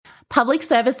Public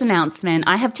service announcement.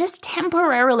 I have just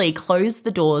temporarily closed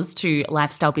the doors to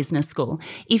Lifestyle Business School.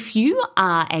 If you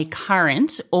are a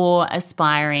current or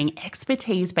aspiring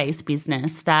expertise-based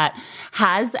business that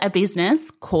has a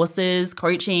business, courses,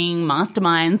 coaching,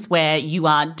 masterminds where you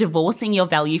are divorcing your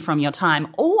value from your time,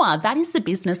 or that is the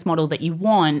business model that you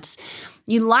want,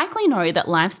 you likely know that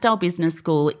Lifestyle Business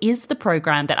School is the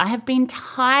program that I have been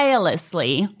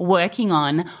tirelessly working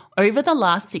on over the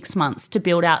last 6 months to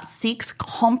build out 6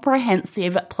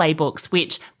 comprehensive playbooks,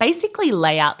 which basically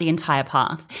lay out the entire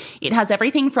path. It has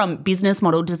everything from business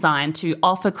model design to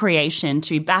offer creation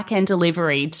to back-end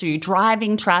delivery to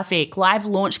driving traffic, live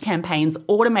launch campaigns,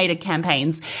 automated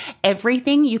campaigns,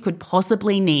 everything you could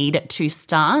possibly need to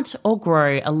start or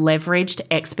grow a leveraged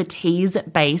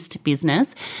expertise-based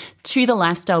business to the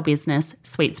lifestyle business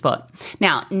sweet spot.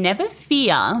 Now, never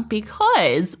fear,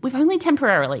 because we've only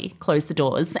temporarily closed the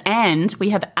doors and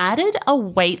we have added a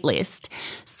wait list.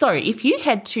 So if you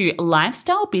head to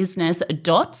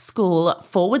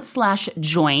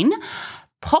lifestylebusiness.school/join,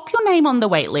 pop your name on the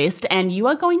wait list and you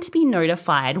are going to be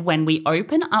notified when we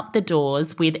open up the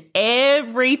doors with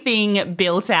everything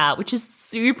built out, which is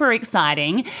super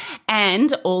exciting,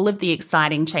 and all of the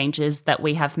exciting changes that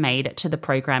we have made to the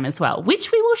program as well,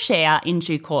 which we will share in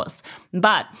due course.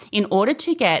 But in order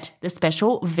to get the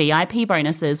special VIP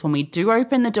bonuses when we do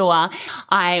open the door,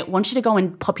 I want you to go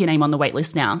and pop your name on the wait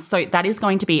list now. So that is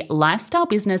going to be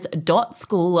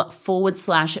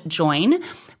lifestylebusiness.school/join.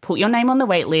 Put your name on the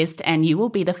wait list and you will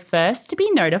be the first to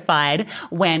be notified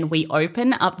when we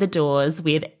open up the doors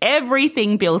with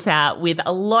everything built out, with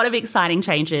a lot of exciting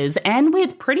changes and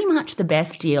with pretty much the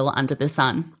best deal under the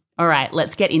sun. All right,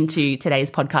 let's get into today's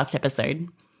podcast episode.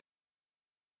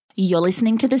 You're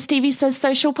listening to the Stevie Says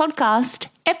Social podcast,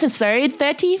 episode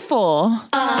 34.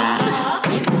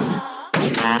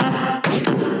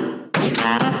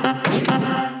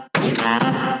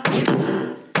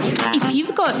 If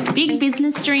you've got big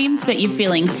business dreams but you're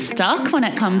feeling stuck when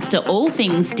it comes to all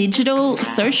things digital,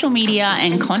 social media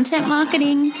and content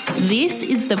marketing, this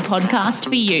is the podcast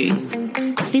for you.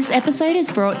 This episode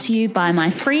is brought to you by my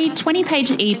free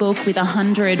 20-page ebook with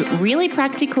 100 really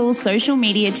practical social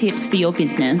media tips for your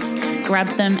business. Grab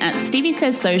them at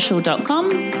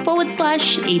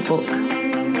steviesays.social.com/ebook.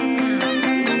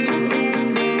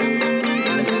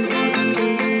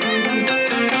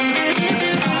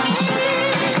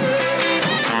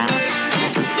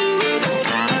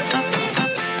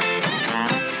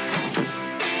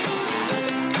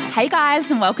 Hey guys,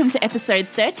 and welcome to episode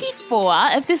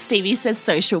 34 of the Stevie Says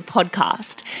Social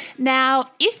podcast. Now,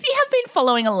 if you have been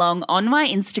following along on my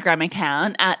Instagram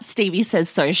account at Stevie Says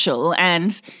Social,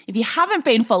 and if you haven't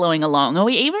been following along, or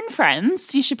even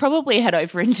friends, you should probably head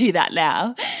over and do that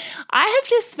now. I have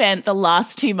just spent the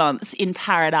last 2 months in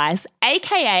paradise,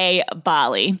 aka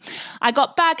Bali. I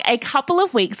got back a couple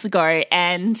of weeks ago,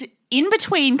 and in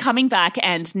between coming back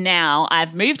and now,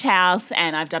 I've moved house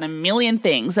and I've done a million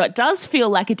things. So it does feel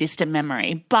like a distant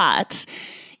memory. But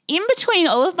in between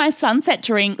all of my sunset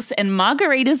drinks and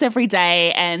margaritas every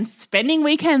day and spending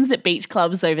weekends at beach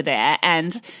clubs over there,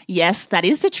 and yes, that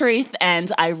is the truth,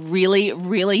 and I really,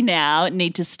 really now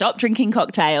need to stop drinking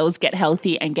cocktails, get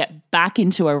healthy, and get back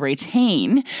into a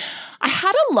routine, I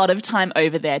had a lot of time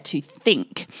over there to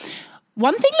think.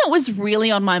 One thing that was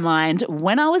really on my mind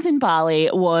when I was in Bali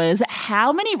was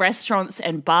how many restaurants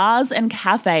and bars and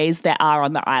cafes there are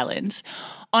on the island.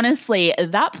 Honestly,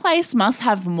 that place must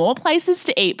have more places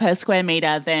to eat per square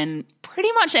meter than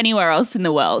pretty much anywhere else in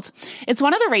the world. It's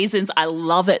one of the reasons I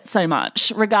love it so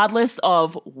much, regardless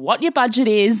of what your budget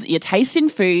is, your taste in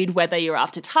food, whether you're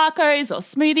after tacos or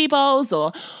smoothie bowls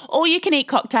or all-you-can-eat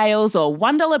cocktails or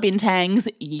 $1 bintangs,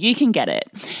 you can get it.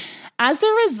 As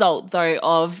a result, though,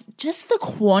 of just the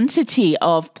quantity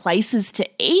of places to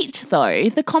eat, though,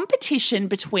 the competition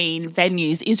between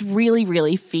venues is really,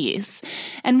 really fierce.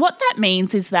 And what that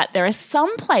means is that there are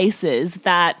some places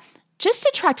that just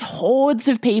attract hordes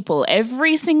of people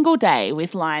every single day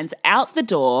with lines out the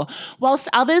door, whilst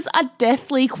others are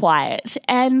deathly quiet.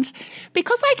 And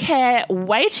because I care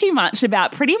way too much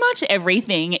about pretty much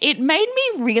everything, it made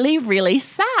me really, really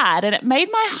sad, and it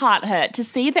made my heart hurt to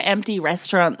see the empty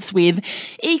restaurants with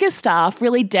eager staff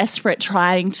really desperate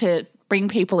trying to bring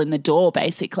people in the door,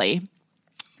 basically.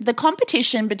 The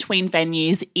competition between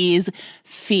venues is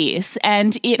fierce,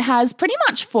 and it has pretty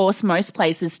much forced most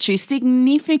places to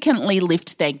significantly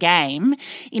lift their game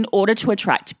in order to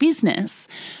attract business.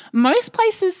 Most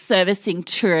places servicing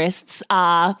tourists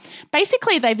are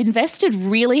basically, they've invested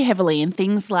really heavily in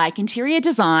things like interior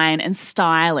design and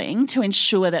styling to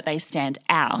ensure that they stand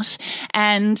out.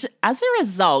 And as a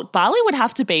result, Bali would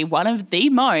have to be one of the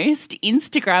most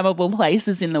Instagrammable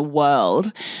places in the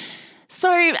world. So,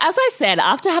 as I said,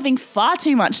 after having far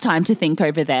too much time to think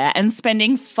over there and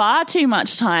spending far too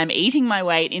much time eating my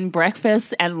weight in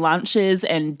breakfasts and lunches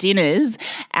and dinners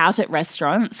out at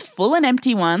restaurants, full and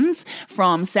empty ones,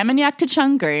 from Seminyak to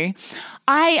Canggu,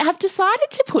 I have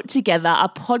decided to put together a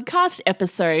podcast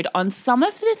episode on some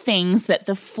of the things that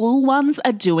the full ones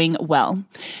are doing well.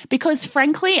 Because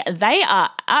frankly, they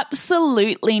are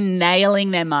absolutely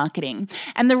nailing their marketing.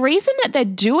 And the reason that they're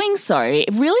doing so, it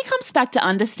really comes back to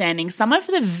understanding some of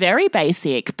the very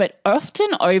basic but often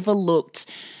overlooked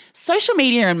social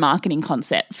media and marketing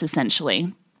concepts,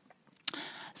 essentially.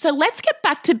 So let's get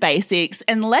back to basics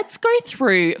and let's go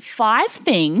through 5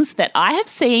 things that I have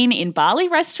seen in Bali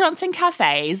restaurants and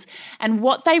cafes and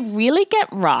what they really get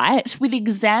right, with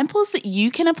examples that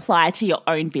you can apply to your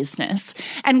own business.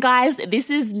 And guys, this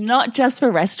is not just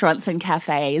for restaurants and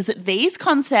cafes. These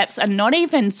concepts are not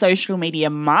even social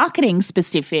media marketing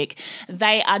specific.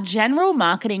 They are general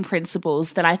marketing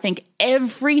principles that I think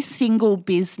every single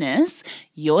business,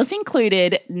 yours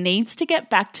included, needs to get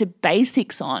back to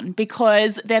basics on,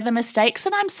 because they're the mistakes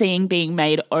that I'm seeing being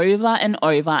made over and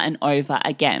over and over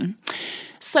again.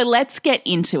 So let's get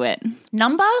into it.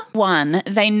 Number 1,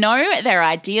 they know their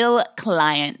ideal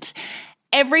client.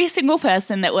 Every single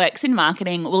person that works in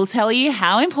marketing will tell you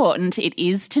how important it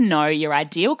is to know your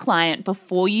ideal client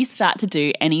before you start to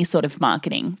do any sort of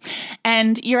marketing.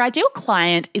 And your ideal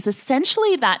client is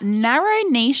essentially that narrow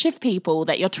niche of people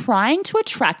that you're trying to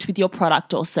attract with your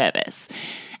product or service.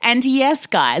 And yes,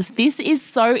 guys, this is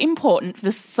so important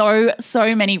for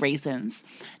so many reasons.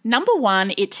 Number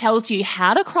 1, it tells you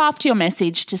how to craft your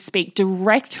message to speak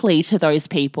directly to those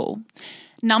people.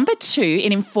 Number 2,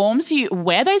 it informs you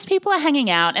where those people are hanging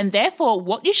out and therefore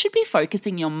what you should be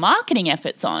focusing your marketing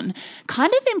efforts on.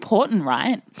 Kind of important,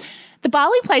 right? The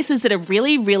Bali places that are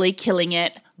really killing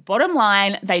it, bottom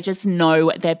line, they just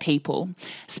know their people.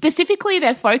 Specifically,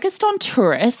 they're focused on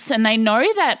tourists and they know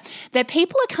that their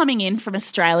people are coming in from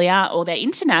Australia or they're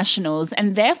internationals,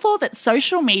 and therefore that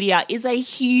social media is a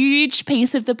huge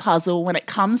piece of the puzzle when it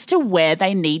comes to where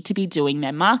they need to be doing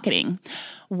their marketing.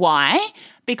 Why?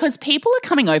 Because people are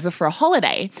coming over for a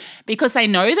holiday, because they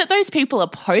know that those people are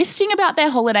posting about their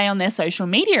holiday on their social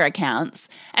media accounts,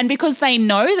 and because they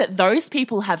know that those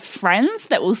people have friends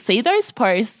that will see those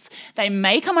posts, they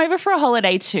may come over for a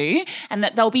holiday too, and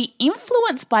that they'll be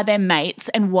influenced by their mates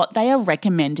and what they are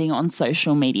recommending on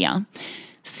social media.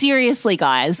 Seriously,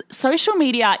 guys, social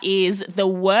media is the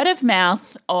word of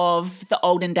mouth of the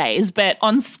olden days, but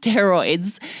on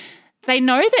steroids. They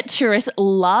know that tourists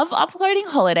love uploading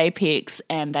holiday pics,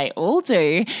 and they all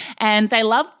do, and they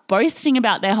love boasting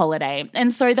about their holiday.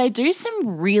 And so they do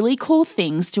some really cool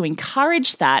things to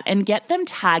encourage that and get them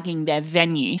tagging their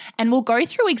venue. And we'll go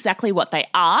through exactly what they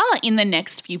are in the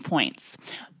next few points.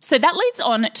 So that leads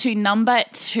on to number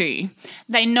 2.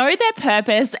 They know their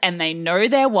purpose and they know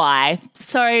their why.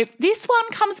 So this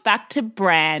one comes back to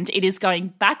brand. It is going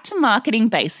back to marketing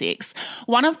basics.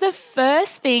 One of the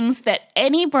first things that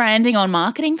any branding or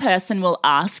marketing person will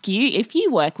ask you if you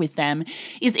work with them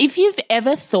is if you've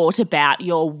ever thought about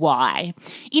your why.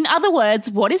 In other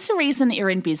words, what is the reason that you're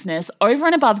in business over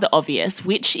and above the obvious,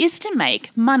 which is to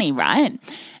make money, right?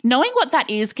 Knowing what that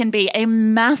is can be a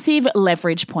massive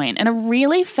leverage point and a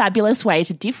really fabulous way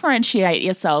to differentiate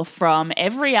yourself from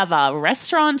every other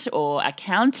restaurant or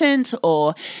accountant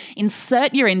or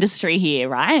insert your industry here,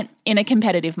 right? In a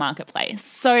competitive marketplace.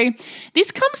 So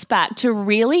this comes back to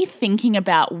really thinking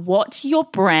about what your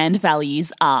brand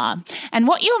values are and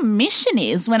what your mission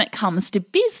is when it comes to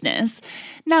business.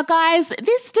 Now, guys,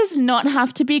 this does not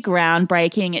have to be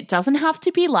groundbreaking. It doesn't have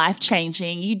to be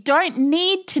life-changing. You don't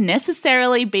need to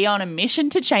necessarily be on a mission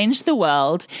to change the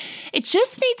world. It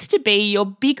just needs to be your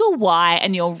bigger why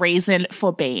and your reason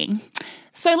for being.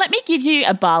 So let me give you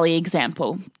a Bali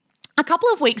example. A couple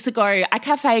of weeks ago, a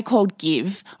cafe called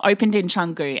Give opened in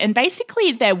Canggu, and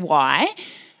basically their why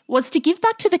was to give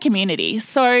back to the community.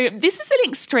 So this is an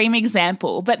extreme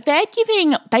example, but they're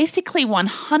giving basically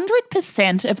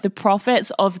 100% of the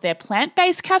profits of their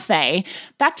plant-based cafe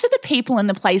back to the people in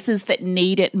the places that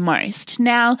need it most.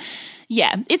 Now,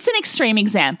 Yeah, it's an extreme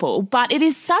example, but it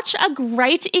is such a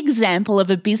great example of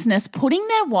a business putting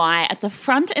their why at the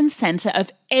front and center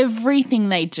of everything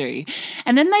they do.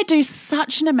 And then they do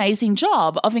such an amazing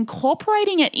job of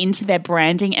incorporating it into their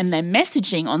branding and their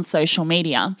messaging on social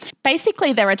media.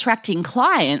 Basically, they're attracting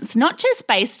clients, not just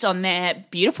based on their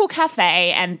beautiful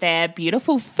cafe and their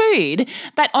beautiful food,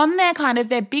 but on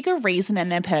their bigger reason and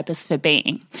their purpose for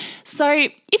being. So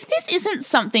if this isn't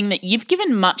something that you've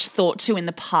given much thought to in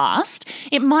the past,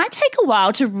 it might take a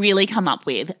while to really come up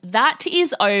with. That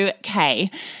is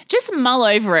okay. Just mull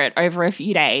over it over a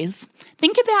few days.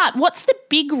 Think about what's the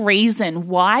big reason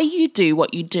why you do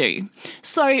what you do.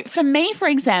 So for me, for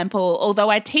example, although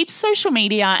I teach social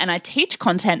media and I teach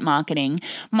content marketing,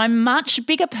 my much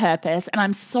bigger purpose, and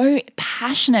I'm so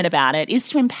passionate about it, is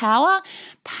to empower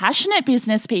passionate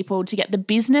business people to get the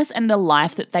business and the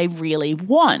life that they really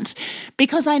want.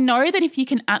 Because I know that if you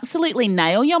can absolutely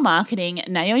nail your marketing,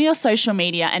 nail your social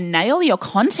media, and nail your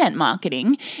content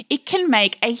marketing, it can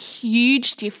make a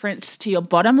huge difference to your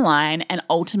bottom line and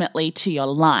ultimately to your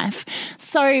life.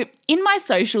 So in my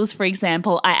socials, for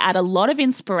example, I add a lot of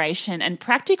inspiration and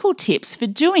practical tips for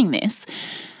doing this.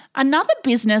 Another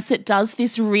business that does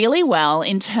this really well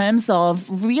in terms of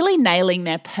really nailing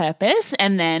their purpose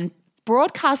and then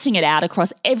broadcasting it out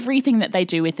across everything that they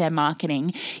do with their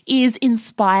marketing is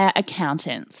Inspire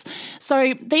Accountants.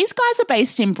 So these guys are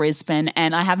based in Brisbane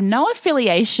and I have no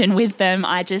affiliation with them.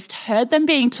 I just heard them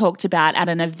being talked about at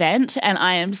an event and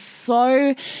I am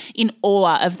so in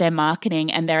awe of their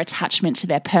marketing and their attachment to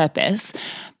their purpose.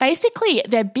 Basically,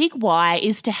 their big why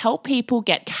is to help people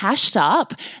get cashed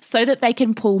up so that they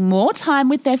can pull more time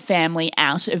with their family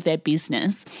out of their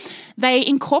business. They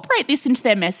incorporate this into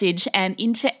their message and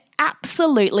into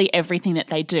absolutely everything that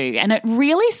they do. And it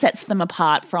really sets them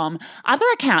apart from other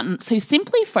accountants who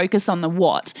simply focus on the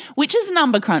what, which is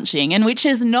number crunching and which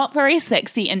is not very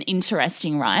sexy and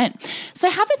interesting, right?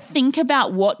 So have a think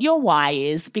about what your why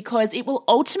is, because it will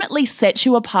ultimately set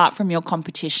you apart from your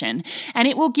competition and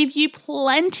it will give you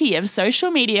plenty of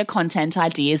social media content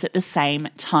ideas at the same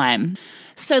time.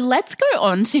 So let's go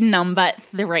on to number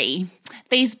 3.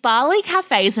 These Bali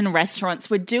cafes and restaurants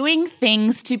were doing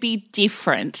things to be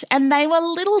different, and they were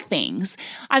little things.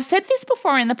 I've said this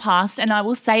before in the past, and I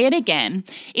will say it again.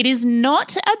 It is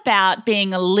not about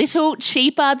being a little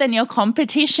cheaper than your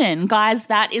competition. Guys,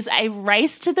 that is a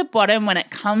race to the bottom when it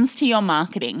comes to your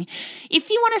marketing. If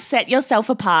you want to set yourself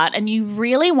apart and you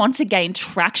really want to gain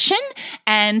traction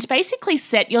and basically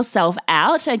set yourself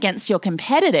out against your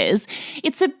competitors,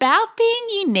 it's about being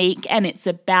unique and it's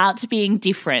about being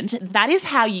different. That is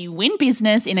how you win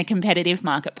business in a competitive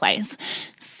marketplace.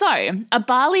 So, a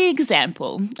Bali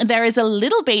example, there is a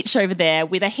little beach over there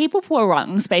with a heap of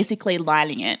warongs basically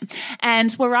lining it.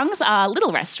 And warongs are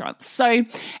little restaurants. So,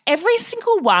 every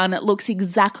single one looks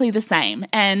exactly the same.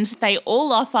 And they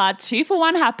all offer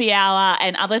 2-for-1 happy hour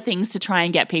and other things to try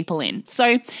and get people in. So,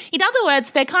 in other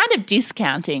words, they're kind of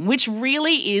discounting, which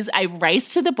really is a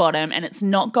race to the bottom and it's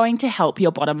not going to help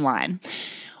your bottom line.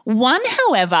 One,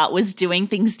 however, was doing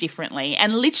things differently,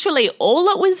 and literally all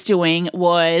it was doing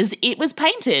was it was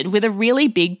painted with a really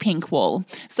big pink wall.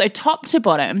 So top to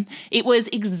bottom, it was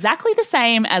exactly the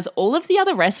same as all of the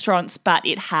other restaurants, but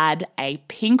it had a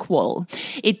pink wall.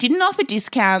 It didn't offer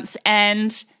discounts,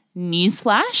 and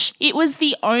newsflash, it was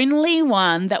the only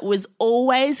one that was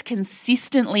always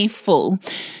consistently full.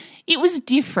 It was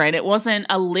different. It wasn't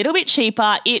a little bit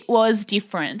cheaper. It was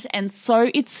different. And so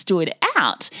it stood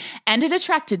out and it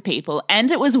attracted people and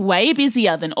it was way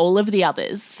busier than all of the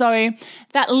others. So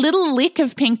that little lick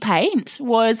of pink paint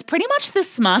was pretty much the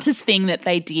smartest thing that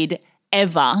they did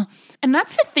ever. And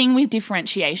that's the thing with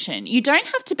differentiation. You don't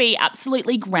have to be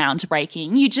absolutely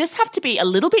groundbreaking. You just have to be a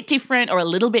little bit different or a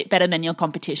little bit better than your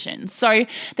competition. So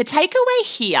the takeaway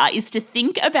here is to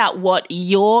think about what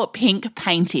your pink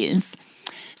paint is.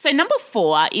 So number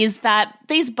 4 is that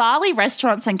these Bali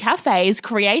restaurants and cafes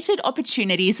created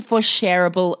opportunities for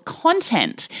shareable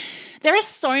content. There are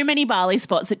so many Bali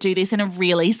spots that do this in a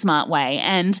really smart way,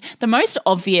 and the most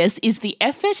obvious is the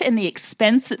effort and the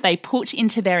expense that they put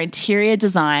into their interior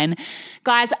design.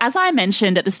 Guys, as I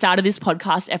mentioned at the start of this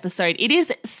podcast episode, it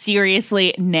is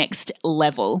seriously next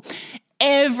level.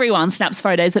 Everyone snaps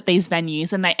photos at these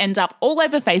venues and they end up all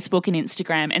over Facebook and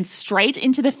Instagram and straight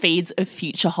into the feeds of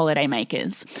future holiday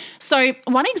makers. So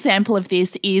one example of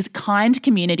this is Kind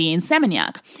Community in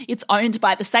Seminyak. It's owned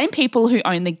by the same people who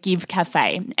own the Give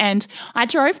Cafe. And I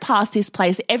drove past this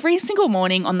place every single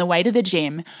morning on the way to the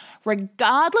gym.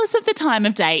 Regardless of the time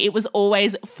of day, it was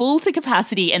always full to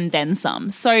capacity and then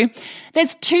some. So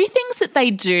there's 2 things that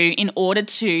they do in order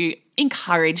to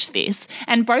encourage this.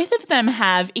 And both of them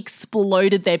have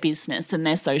exploded their business and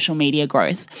their social media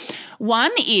growth.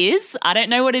 One is, I don't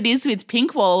know what it is with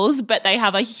pink walls, but they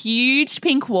have a huge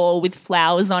pink wall with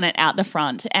flowers on it out the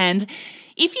front. And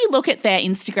if you look at their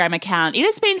Instagram account, it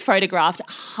has been photographed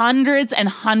hundreds and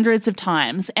hundreds of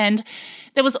times. And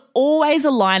there was always a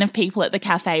line of people at the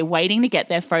cafe waiting to get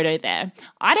their photo there.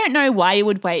 I don't know why you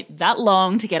would wait that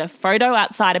long to get a photo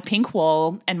outside a pink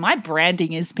wall, and my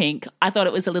branding is pink. I thought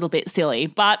it was a little bit silly,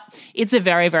 but it's a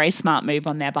very, very smart move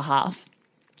on their behalf.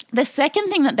 The second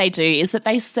thing that they do is that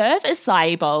they serve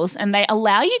acai bowls and they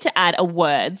allow you to add a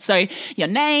word, so your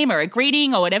name or a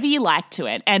greeting or whatever you like to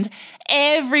it. And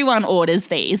everyone orders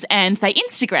these and they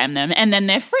Instagram them, and then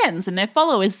their friends and their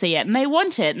followers see it and they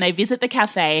want it and they visit the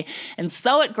cafe, and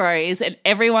so it grows and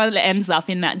everyone ends up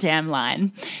in that damn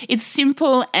line. It's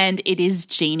simple and it is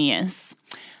genius.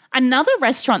 Another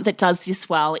restaurant that does this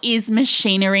well is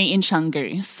Machinery in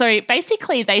Canggu. So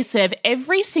basically they serve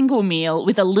every single meal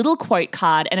with a little quote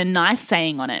card and a nice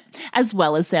saying on it, as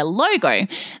well as their logo.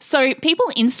 So people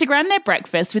Instagram their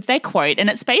breakfast with their quote, and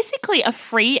it's basically a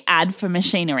free ad for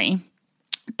Machinery.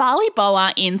 Bali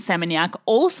Boa in Seminyak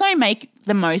also make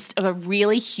the most of a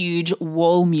really huge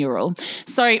wall mural.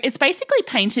 So it's basically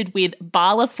painted with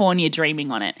Balifornia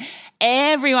dreaming on it.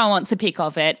 Everyone wants a pic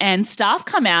of it, and staff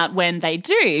come out when they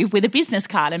do with a business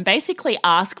card and basically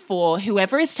ask for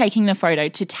whoever is taking the photo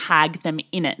to tag them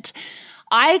in it.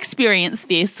 I experienced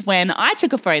this when I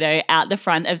took a photo out the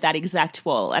front of that exact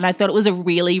wall, and I thought it was a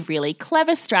really, really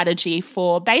clever strategy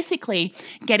for basically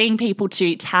getting people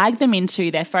to tag them into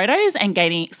their photos and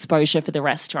gaining exposure for the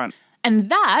restaurant. And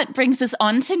that brings us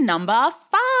on to number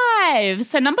 5.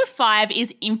 So number 5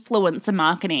 is influencer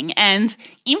marketing, and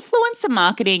influencer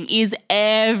marketing is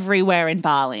everywhere in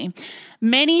Bali.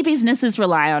 Many businesses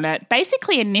rely on it,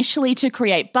 basically initially to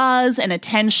create buzz and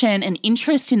attention and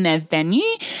interest in their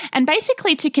venue, and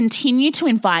basically to continue to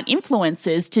invite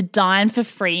influencers to dine for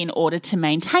free in order to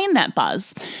maintain that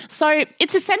buzz. So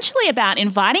it's essentially about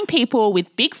inviting people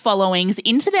with big followings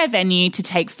into their venue to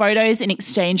take photos in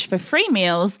exchange for free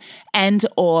meals and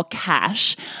or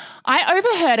cash. I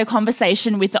overheard a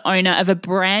conversation with the owner of a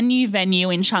brand new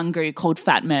venue in Canggu called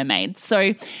Fat Mermaid.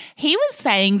 So he was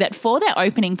saying that for their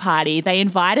opening party, they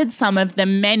invited some of the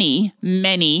many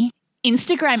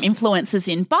Instagram influencers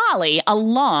in Bali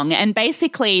along, and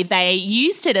basically they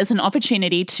used it as an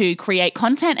opportunity to create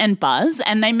content and buzz.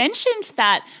 And they mentioned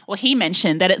that, or he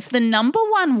mentioned that it's the number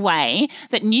one way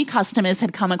that new customers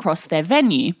had come across their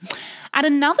venue. At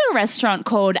another restaurant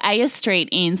called Aya Street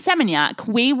in Seminyak,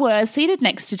 we were seated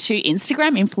next to 2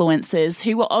 Instagram influencers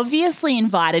who were obviously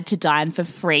invited to dine for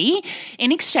free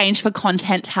in exchange for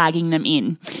content tagging them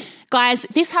in. Guys,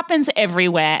 this happens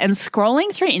everywhere, and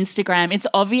scrolling through Instagram, it's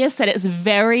obvious that it's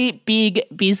very big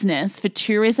business for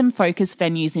tourism-focused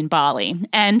venues in Bali,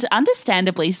 and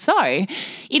understandably so.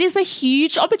 It is a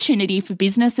huge opportunity for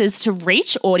businesses to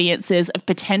reach audiences of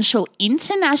potential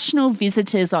international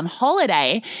visitors on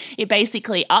holiday. It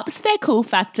basically ups their cool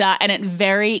factor, and it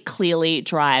very clearly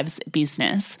drives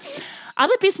business.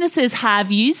 Other businesses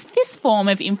have used this form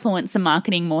of influencer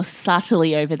marketing more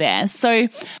subtly over there. So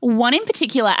one in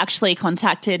particular actually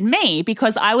contacted me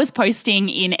because I was posting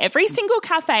in every single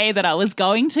cafe that I was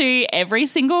going to every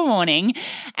single morning,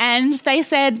 and they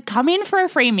said, come in for a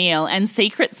free meal and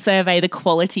secret survey the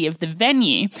quality of the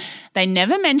venue. They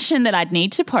never mentioned that I'd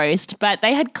need to post, but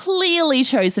they had clearly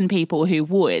chosen people who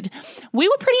would. We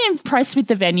were pretty impressed with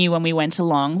the venue when we went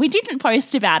along. We didn't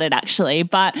post about it actually,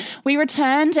 but we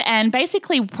returned and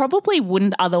basically probably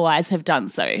wouldn't otherwise have done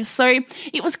so. So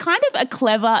it was kind of a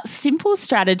clever, simple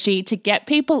strategy to get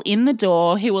people in the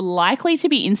door who were likely to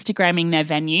be Instagramming their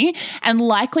venue and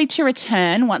likely to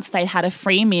return once they had a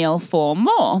free meal for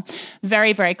more.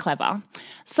 Very, very clever.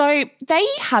 So there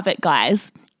you have it,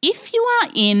 guys. If you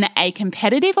are in a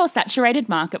competitive or saturated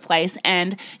marketplace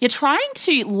and you're trying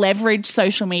to leverage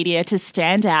social media to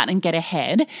stand out and get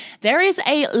ahead, there is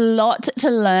a lot to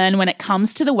learn when it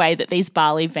comes to the way that these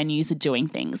Bali venues are doing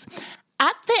things.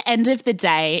 At the end of the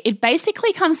day, it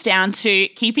basically comes down to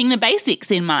keeping the basics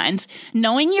in mind,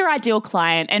 knowing your ideal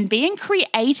client and being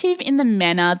creative in the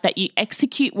manner that you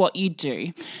execute what you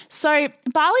do. So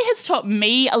Bali has taught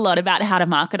me a lot about how to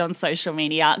market on social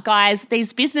media. Guys,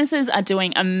 these businesses are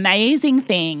doing amazing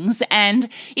things, and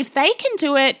if they can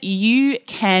do it, you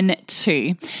can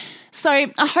too. So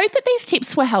I hope that these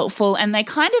tips were helpful and they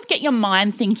kind of get your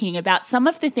mind thinking about some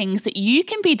of the things that you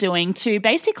can be doing to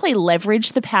basically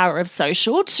leverage the power of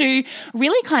social to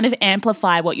really kind of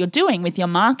amplify what you're doing with your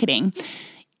marketing.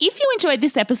 If you enjoyed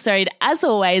this episode, as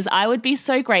always, I would be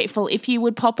so grateful if you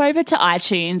would pop over to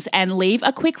iTunes and leave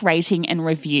a quick rating and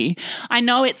review. I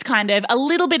know it's kind of a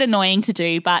little bit annoying to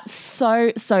do, but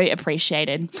so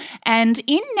appreciated. And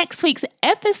in next week's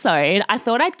episode, I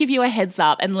thought I'd give you a heads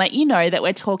up and let you know that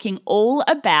we're talking all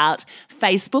about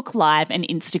Facebook Live and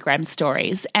Instagram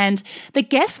stories. And the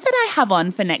guest that I have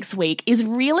on for next week is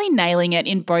really nailing it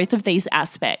in both of these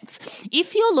aspects.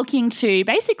 If you're looking to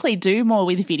basically do more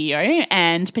with video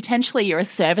and potentially you're a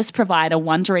service provider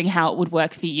wondering how it would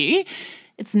work for you,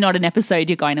 it's not an episode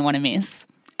you're going to want to miss.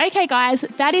 Okay, guys,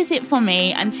 that is it for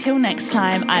me. Until next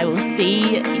time, I will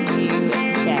see you